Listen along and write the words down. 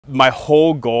My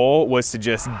whole goal was to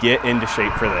just get into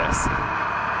shape for this.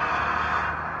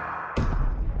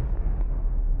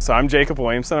 So I'm Jacob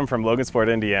Williamson. I'm from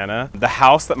Logansport, Indiana. The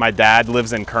house that my dad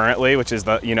lives in currently, which is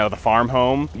the farm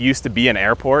home, used to be an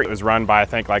airport. It was run by, I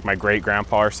think, like my great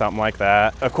grandpa or something like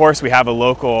that. Of course, we have a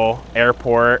local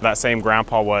airport that same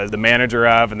grandpa was the manager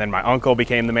of, and then my uncle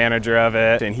became the manager of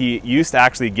it. And he used to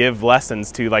actually give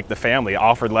lessons to like the family,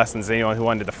 offered lessons to anyone who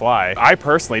wanted to fly. I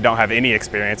personally don't have any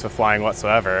experience with flying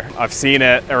whatsoever. I've seen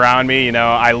it around me.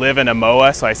 I live in a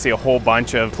MOA, so I see a whole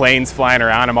bunch of planes flying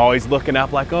around. I'm always looking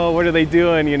up like, oh, what are they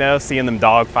doing? Seeing them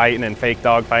dog fighting and fake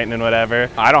dog fighting and whatever.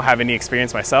 I don't have any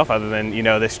experience myself other than,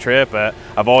 this trip, but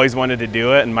I've always wanted to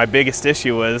do it. And my biggest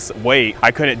issue was weight.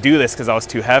 I couldn't do this because I was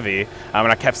too heavy.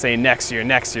 And I kept saying next year,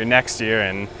 next year, next year.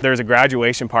 And there was a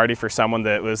graduation party for someone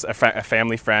that was a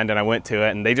family friend, and I went to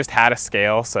it, and they just had a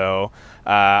scale. So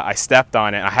I stepped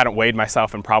on it. I hadn't weighed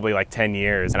myself in probably like 10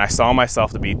 years. And I saw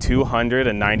myself to be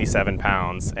 297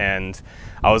 pounds. And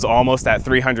I was almost at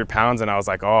 300 pounds, and I was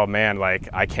like, oh man, like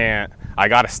I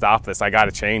gotta stop this, I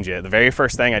gotta change it. The very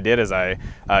first thing I did is I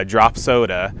dropped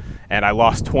soda, and I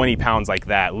lost 20 pounds like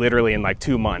that, literally in like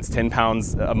 2 months, 10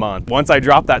 pounds a month. Once I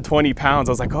dropped that 20 pounds,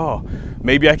 I was like, oh,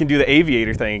 maybe I can do the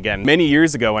Aviator thing again. Many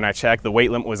years ago when I checked, the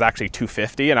weight limit was actually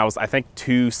 250, and I was, I think,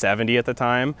 270 at the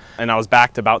time. And I was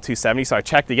back to about 270, so I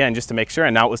checked again just to make sure,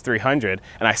 and now it was 300.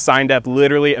 And I signed up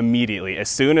literally immediately. As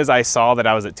soon as I saw that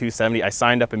I was at 270, I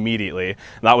signed up immediately.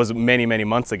 And that was many, many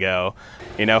months ago.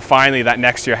 Finally that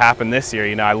next year happened this year.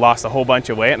 I lost a whole bunch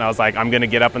of weight, and I was like, I'm gonna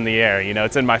get up in the air.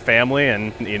 It's in my family,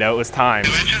 and it was time.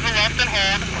 2 inches of left and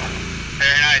hold.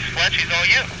 Very nice. Fletch, he's all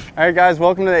you. All right, guys,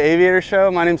 welcome to the Aviator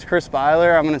Show. My name's Chris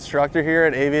Byler. I'm an instructor here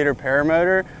at Aviator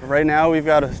Paramotor. Right now, we've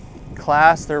got a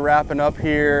class they're wrapping up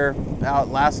here.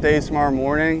 Last day tomorrow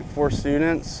morning, 4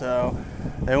 students. So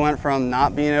they went from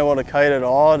not being able to kite at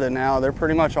all to now they're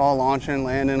pretty much all launching,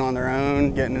 landing on their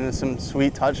own, getting into some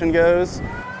sweet touch and goes.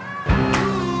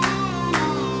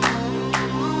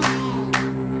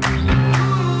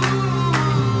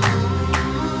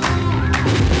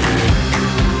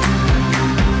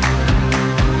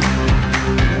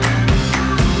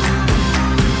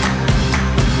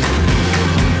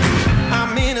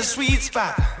 Sweet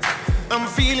spot, I'm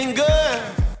feeling good.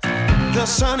 The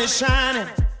sun is shining,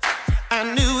 I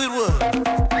knew it would.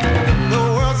 The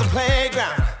world's a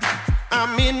playground,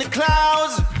 I'm in the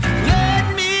clouds.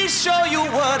 Let me show you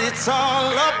what it's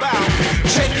all about.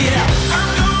 Check it out,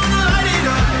 I'm gonna light it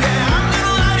up, yeah, I'm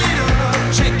gonna light it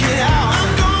up. Check it out,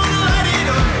 I'm gonna light it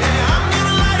up, yeah, I'm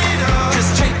gonna light it up.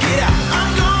 Just check it out,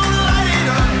 I'm gonna light it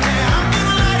up, yeah, I'm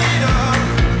gonna light it up.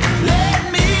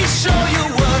 Let me show you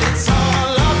what it's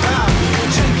all about.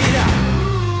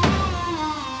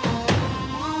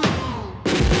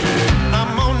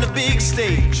 Big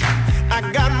stage, I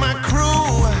got my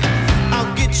crew,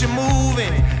 I'll get you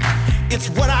moving, it's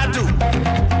what I do.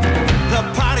 The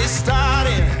party's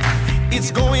starting,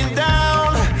 it's going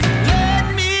down.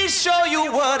 Let me show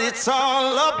you what it's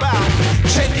all about.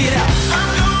 Check it out,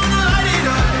 I'm gonna light it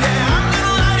up, yeah, I'm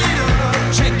gonna light it up.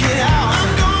 Check it out,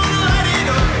 I'm gonna light it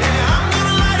up, yeah, I'm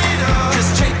gonna light it up.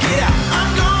 Just check it out,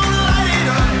 I'm gonna light it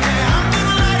up, yeah, I'm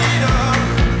gonna light it up.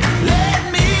 Let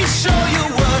me show you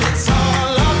what it's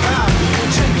all about.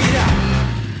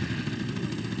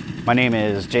 My name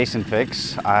is Jason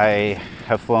Fix. I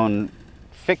have flown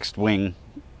fixed wing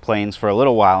planes for a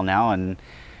little while now and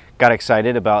got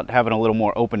excited about having a little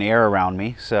more open air around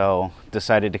me, so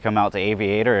decided to come out to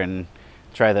Aviator and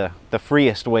try the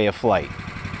freest way of flight. Keep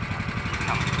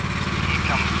coming,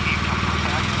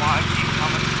 wide, keep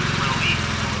coming, release.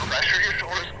 Pressure your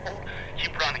shoulders, hold.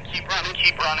 Keep running, keep running,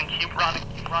 keep running, keep running,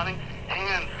 keep running.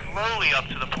 Hands slowly up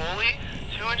to the pulley.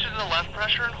 2 inches in the left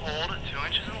pressure and hold, 2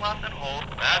 inches in the left and hold.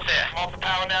 That's it. Off the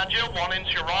power down, Jill. 1 inch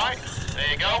to your right. There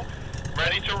you go.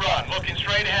 Ready to run. Looking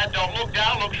straight ahead. Don't look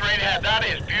down. Look straight ahead. That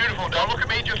is beautiful. Don't look at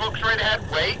me. Just look straight ahead.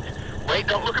 Wait. Wait.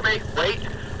 Don't look at me. Wait.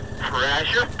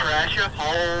 Pressure. Pressure.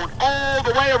 Hold. All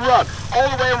the way and run. All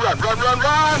the way and run. Run, run,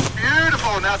 run.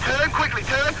 Beautiful. Now turn quickly.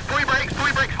 Turn. Three brakes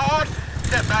hard.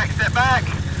 Step back. Step back.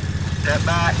 Step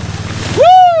back.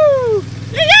 Woo!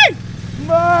 Yay!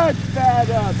 Much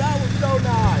better. That was so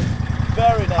nice.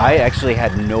 Very nice. I actually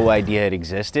had no idea it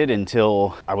existed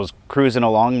until I was cruising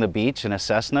along the beach in a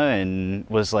Cessna and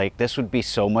was like, this would be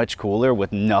so much cooler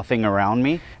with nothing around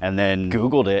me. And then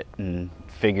Googled it and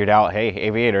figured out, hey,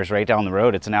 Aviator's right down the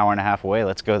road. It's an hour and a half away.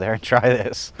 Let's go there and try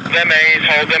this. Them A's,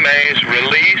 hold them A's,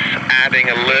 release, adding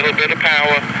a little bit of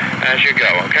power as you go,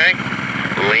 okay?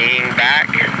 Lean back,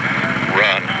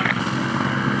 run.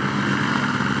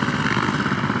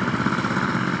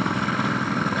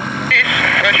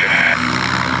 Pressure.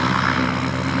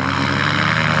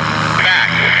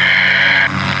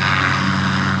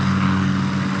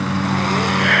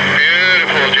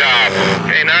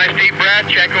 nice deep breath.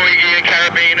 Check all your gear,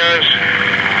 carabiners.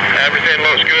 Everything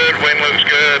looks good. Wind looks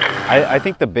good. I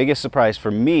think the biggest surprise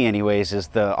for me anyways is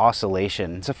the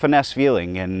oscillation. It's a finesse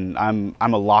feeling, and I'm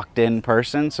a locked in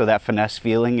person, so that finesse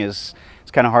feeling is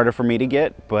kind of harder for me to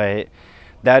get, but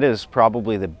that is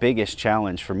probably the biggest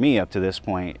challenge for me up to this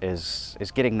point is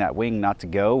getting that wing not to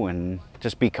go and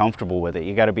just be comfortable with it.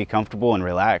 You got to be comfortable and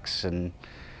relax, and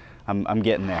I'm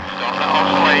getting there. Stop that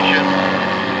oscillation.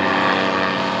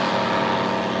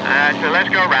 So let's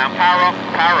go around. Power up,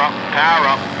 power up, power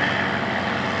up.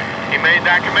 You made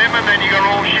that commitment, then you got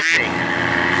all shifty.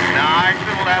 Nice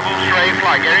and level, straight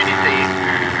fly. Get in your seat.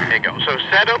 There you go. So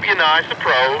set up your nice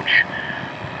approach.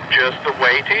 Just the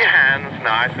weight of your hands,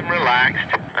 nice and relaxed.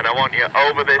 And I want you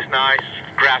over this nice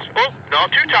grasp. Oh,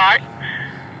 not too tight.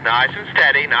 Nice and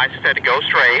steady, nice and steady. Go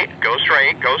straight, go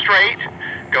straight, go straight,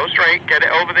 go straight. Get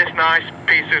it over this nice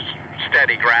piece of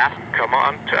steady grasp. Come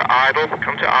on to idle,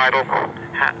 come to idle.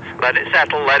 Let it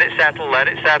settle, let it settle, let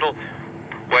it settle.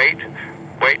 Wait,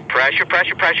 wait, pressure,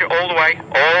 pressure, pressure, all the way.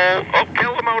 All up,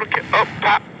 kill the motor, up,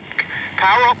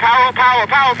 power up, power up, power,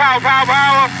 power, power, power,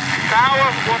 power,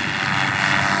 power.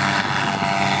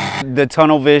 The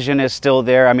tunnel vision is still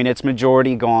there. I mean, it's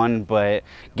majority gone, but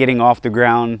getting off the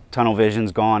ground, tunnel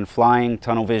vision's gone. Flying,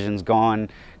 tunnel vision's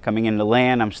gone. Coming into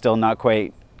land, I'm still not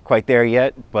quite there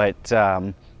yet, but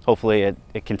hopefully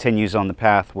it continues on the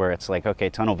path where it's like, okay,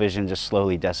 tunnel vision just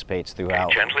slowly dissipates throughout.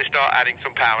 Okay, gently start adding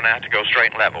some power now to go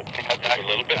straight and level. That's a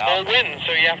little bit more wind,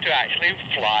 so you have to actually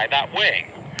fly that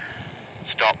wing.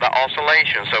 Stop that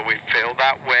oscillation, so we fill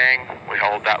that wing, we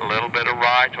hold that little bit of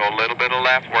right or a little bit of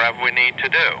left, wherever we need to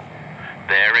do.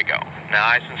 There we go.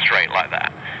 Nice and straight like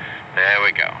that. There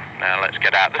we go. Now let's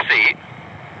get out the seat.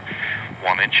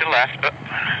 1 inch of left.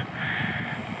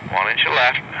 1 inch of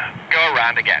left. Go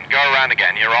around again. Go around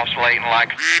again. You're oscillating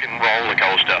like a roller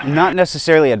coaster. Not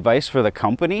necessarily advice for the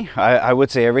company. I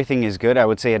would say everything is good. I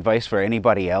would say advice for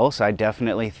anybody else. I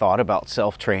definitely thought about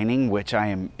self-training, which I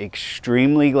am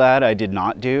extremely glad I did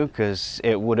not do, because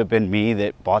it would have been me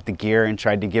that bought the gear and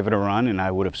tried to give it a run, and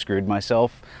I would have screwed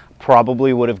myself.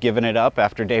 Probably would have given it up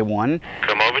after day one.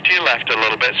 Come over to your left a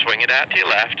little bit. Swing it out to your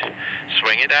left.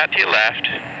 Swing it out to your left.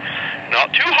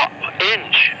 Not too hot.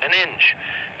 Inch. An inch.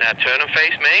 Now turn and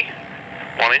face me.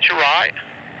 1 inch of right.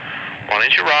 1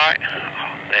 inch of right.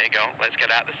 There you go. Let's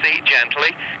get out the seat gently.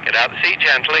 Get out the seat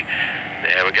gently.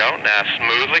 There we go. Now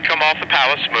smoothly come off the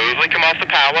power. Smoothly come off the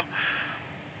power.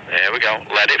 There we go.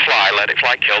 Let it fly. Let it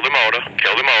fly. Kill the motor.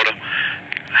 Kill the motor.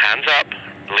 Hands up.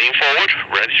 Lean forward.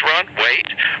 Ready to run. Wait.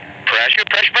 Pressure,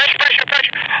 pressure, pressure, pressure,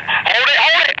 pressure. Hold it,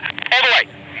 all the way.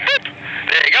 Boop.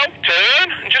 There you go.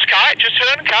 Turn and just kite. Just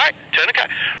turn and kite. Turn and kite.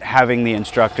 Having the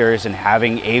instructors and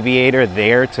having Aviator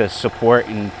there to support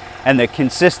and the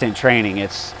consistent training.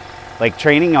 It's like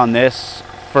training on this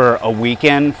for a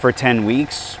weekend for 10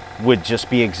 weeks would just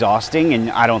be exhausting, and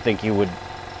I don't think you would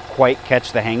quite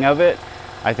catch the hang of it.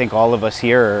 I think all of us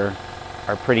here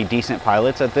are pretty decent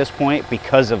pilots at this point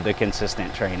because of the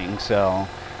consistent training. So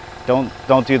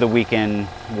don't do the weekend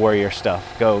warrior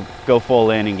stuff. Go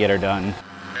full in and get her done. Just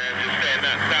stay in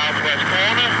that southwest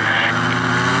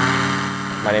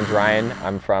corner. My name's Ryan.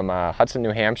 I'm from Hudson,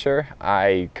 New Hampshire.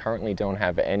 I currently don't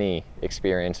have any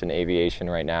experience in aviation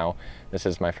right now. This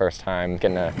is my first time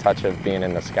getting a touch of being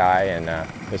in the sky, and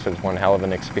this was one hell of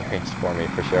an experience for me,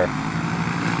 for sure.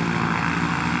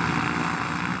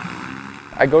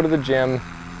 I go to the gym,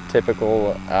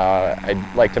 typical. I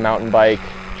like to mountain bike.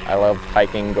 I love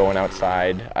hiking, going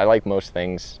outside. I like most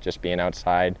things, just being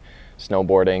outside,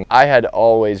 snowboarding. I had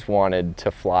always wanted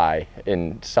to fly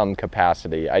in some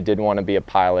capacity. I did want to be a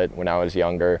pilot when I was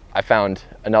younger. I found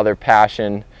another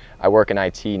passion. I work in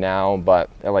IT now,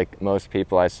 but like most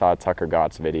people, I saw Tucker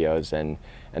Gott's videos, and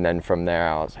then from there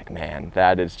I was like, man,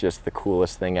 that is just the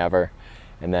coolest thing ever.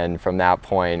 And then from that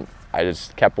point, I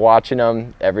just kept watching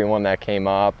them, everyone that came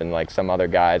up, and like some other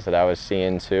guys that I was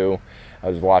seeing too. I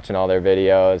was watching all their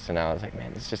videos, and I was like,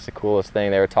 man, it's just the coolest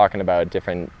thing. They were talking about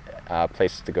different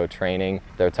places to go training.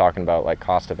 They were talking about like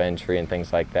cost of entry and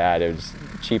things like that. It was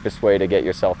the cheapest way to get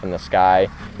yourself in the sky.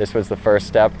 This was the first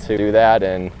step to do that,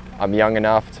 and I'm young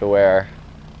enough to where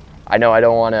I know I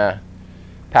don't want to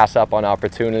pass up on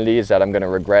opportunities that I'm going to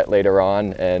regret later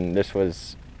on, and this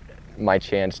was my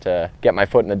chance to get my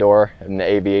foot in the door in the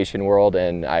aviation world,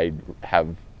 and I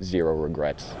have zero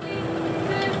regrets.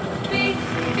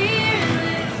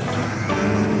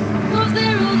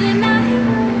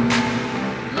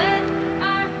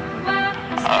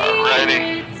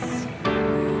 Ready.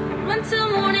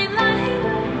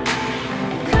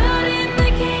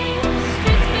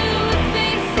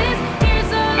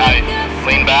 Nice.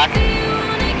 Lean back.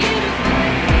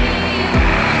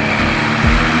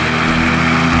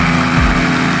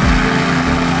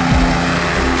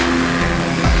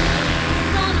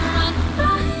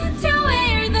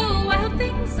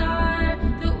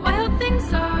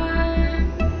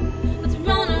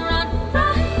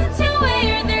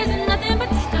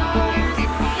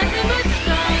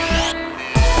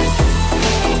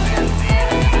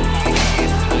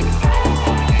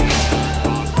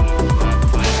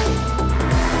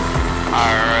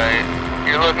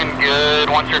 looking good.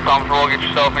 Once you're comfortable, get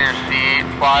yourself in your seat.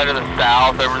 Fly to the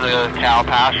south over the cow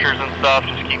pastures and stuff.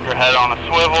 Just keep your head on a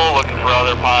swivel, looking for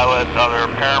other pilots,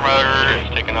 other paramotors.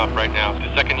 It's taking off right now.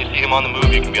 The second you see him on the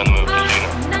move, you can be on the move, just so you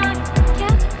know.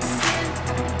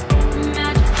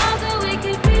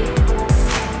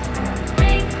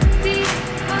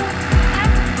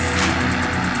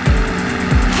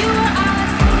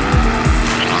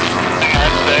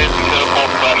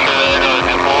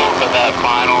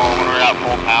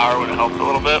 Helped a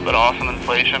little bit, but awesome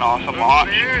inflation, awesome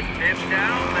launch. Same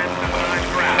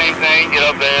thing, get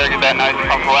up there, get that nice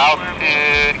comfortable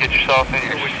altitude, get yourself in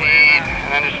your seat, and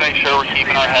then just make sure we're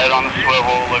keeping our head on the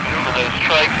swivel, looking for those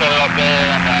strikes that are up there,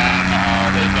 and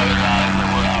then those other guys that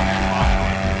we're out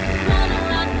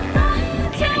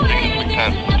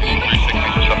Ten, 360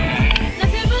 or something.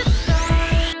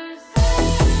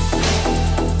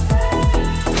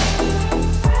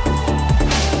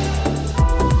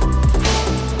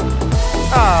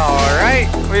 Alright,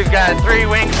 we've got 3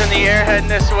 wings in the air heading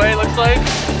this way, looks like.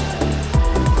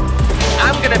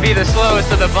 I'm gonna be the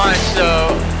slowest of the bunch, so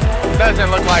it doesn't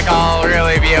look like I'll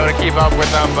really be able to keep up with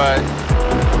them, but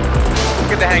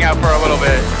get to hang out for a little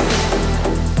bit.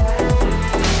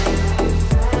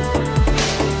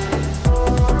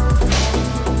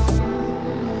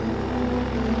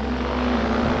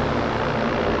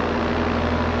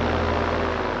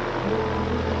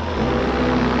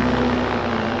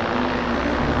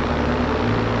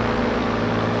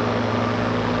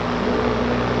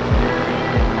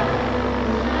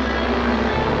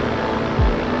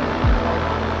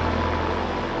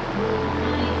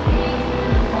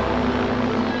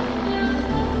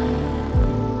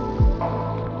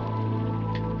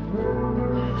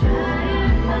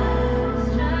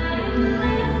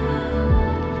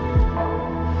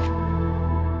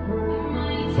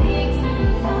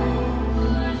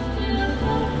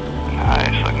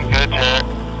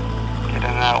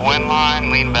 wind line,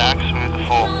 lean back, smooth the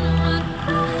full.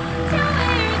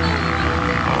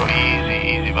 Oh,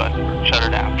 easy, easy, bud. Shut her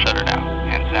down,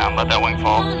 hands down, let that wing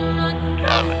fall. Get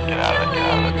out of it, get out of it, get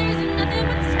out of it.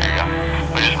 There you go.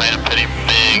 We just made a pretty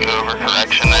big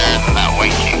overcorrection there, and then that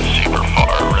wing came super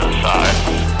far over to the side.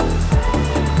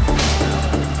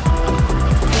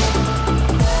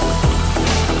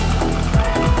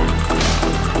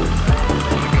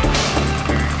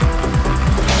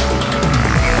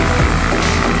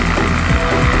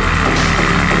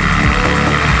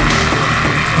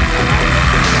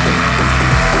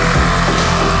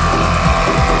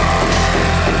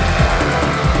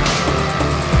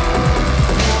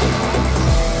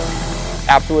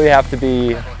 Absolutely have to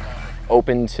be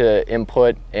open to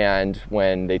input, and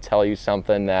when they tell you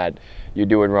something that you're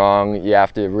doing wrong, you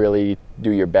have to really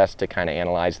do your best to kind of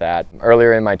analyze that.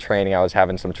 Earlier in my training, I was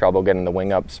having some trouble getting the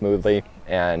wing up smoothly,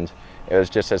 and it was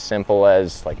just as simple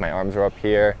as, like, my arms were up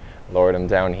here, lowered them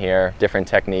down here, different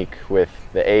technique with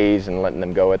the A's and letting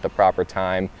them go at the proper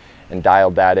time, and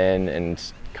dialed that in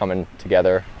and coming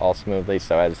together all smoothly.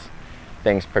 So as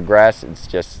things progress, it's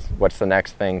just what's the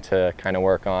next thing to kind of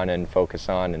work on and focus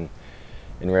on and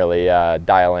really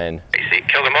dial in. AC,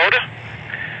 kill the motor,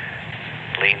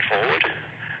 lean forward.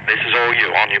 This is all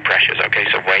you on your pressures, okay,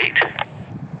 so wait.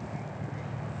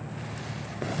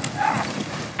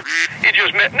 You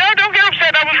just met, no, don't get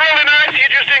upset, that was really nice, you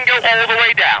just didn't go all the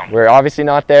way down. We're obviously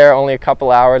not there, only a couple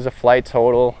hours of flight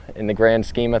total in the grand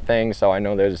scheme of things, so I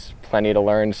know there's plenty to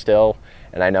learn still,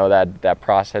 and I know that that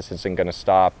process isn't going to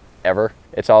stop ever.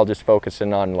 It's all just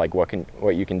focusing on, like, what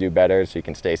you can do better so you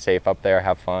can stay safe up there,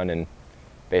 have fun, and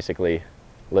basically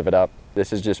live it up.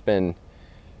 This has just been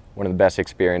one of the best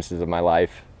experiences of my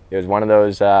life. It was one of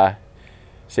those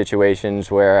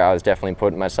situations where I was definitely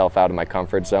putting myself out of my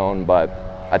comfort zone, but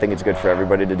I think it's good for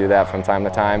everybody to do that from time to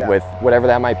time with whatever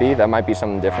that might be. That might be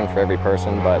something different for every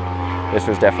person, but this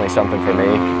was definitely something for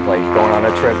me, like going on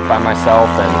a trip by myself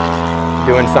and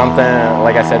doing something,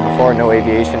 like I said before, no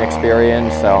aviation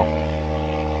experience, so,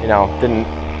 you know, didn't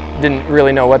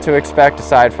really know what to expect,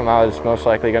 aside from I was most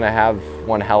likely going to have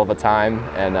one hell of a time,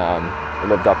 and it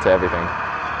lived up to everything.